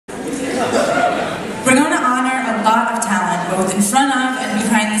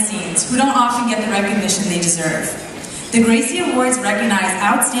get the recognition they deserve. The Gracie Awards recognize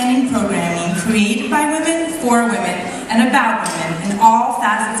outstanding programming created by women, for women, and about women in all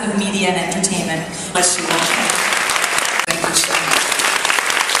facets of media and entertainment. Bless you, Wilshire.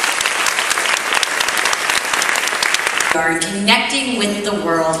 We are connecting with the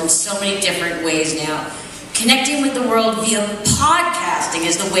world in so many different ways now. Connecting with the world via podcasting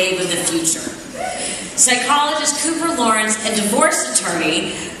is the wave of the future. Psychologist Cooper Lawrence and divorce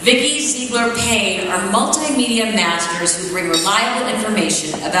attorney Vikki Ziegler Payne are multimedia masters who bring reliable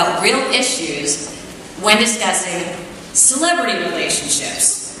information about real issues when discussing celebrity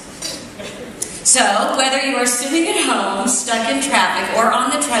relationships. So, whether you are sitting at home, stuck in traffic, or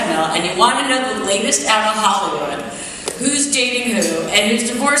on the treadmill, and you want to know the latest out of Hollywood, who's dating who, and who's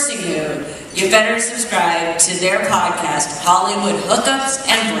divorcing who, you better subscribe to their podcast, Hollywood Hookups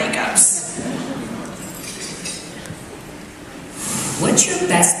and Breakups. What's your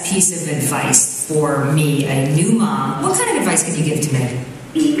best piece of advice for me, a new mom? What kind of advice could you give to me?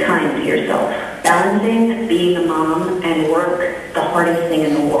 Be kind to yourself. Balancing being a mom and work, the hardest thing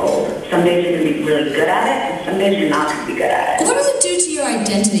in the world. Some days you're going to be really good at it, and some days you're not going to be good at it. What does it do to your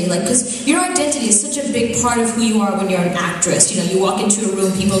identity? Like, because your identity is such a big part of who you are when you're an actress. You know, you walk into a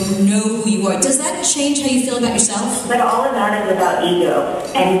room, people know who you are. Does that change how you feel about yourself? But all of that is about ego.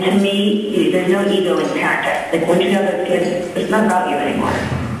 And to me, there's no ego in character. Like, once you have those kids, it's not about you anymore.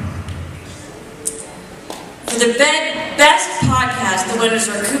 For the best podcast, the winners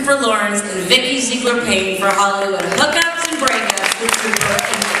are Cooper Lawrence and Vikki Ziegler Payne for Hollywood Hookups and Breakups with Cooper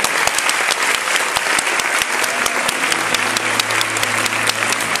and Vikki.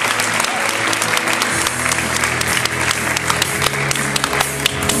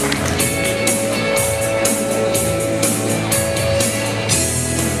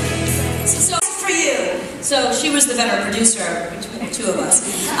 So for you. So she was the better producer between the two of us.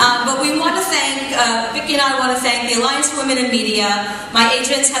 But we want to thank, Vikki and I want to thank the Alliance for Women in Media, my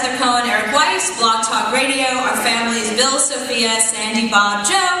agents Heather Cohen, Eric Weiss, Blog Talk Radio, our families Bill, Sophia, Sandy, Bob,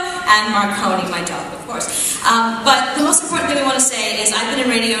 Joe, and Marconi, my dog, of course. But the most important thing we want to say is I've been in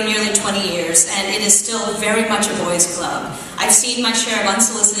radio nearly 20 years, and it is still very much a boys' club. I've seen my share of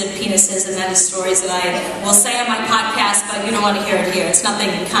unsolicited penises, and that is stories that I will say on my podcast, but you don't want to hear it here. It's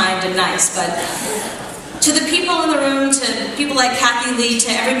nothing kind and nice, but to the people in the room, to people like Kathy Lee,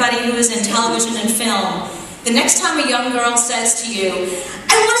 to everybody who is in television and film, the next time a young girl says to you,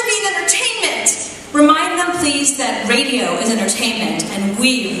 I want to be in entertainment, remind them please that radio is entertainment and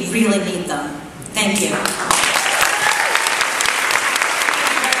we really need them. Thank you. To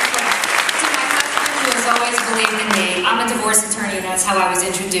my husband, who has always believed in me. I'm a divorce attorney, that's how I was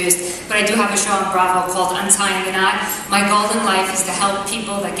introduced, but I do have a show on Bravo called Untying the Knot. My goal in life is to help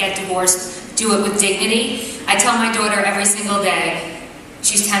people that get divorced do it with dignity. I tell my daughter every single day,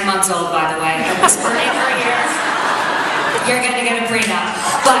 she's 10 months old by the way, I whisper in her ear, you're going to get a prenup.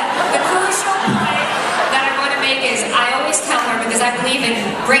 But the crucial point that I want to make is, I always tell her, because I believe in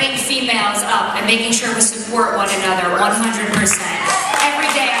bringing females up and making sure we support one another 100%. Every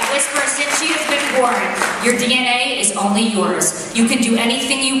day I whisper, since she has been born, your DNA is only yours. You can do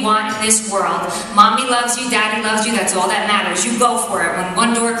anything you want in this world. Mommy loves you, daddy loves you, that's all that matters. You go for it. When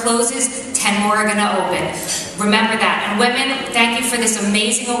one door closes, 10 more are going to open. Remember that. And women, thank you for this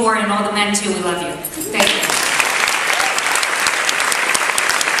amazing award, and all the men too, we love you. Thank you.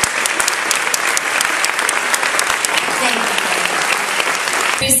 Thank you.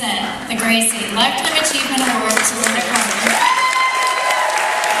 Present the Gracie Lifetime Achievement Award to Linda Carter.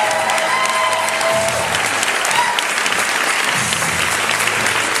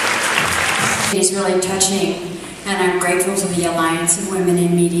 It's really touching, and I'm grateful to the Alliance of Women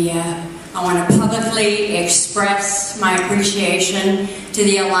in Media. I want to publicly express my appreciation to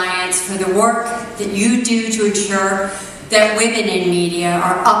the Alliance for the work that you do to ensure that women in media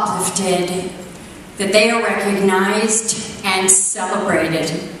are uplifted, that they are recognized and celebrated.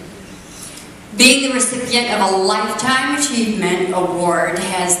 Being the recipient of a Lifetime Achievement Award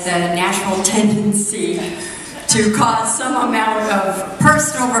has the natural tendency to cause some amount of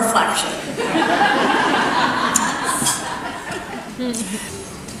personal reflection.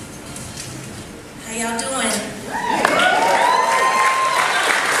 How y'all doing?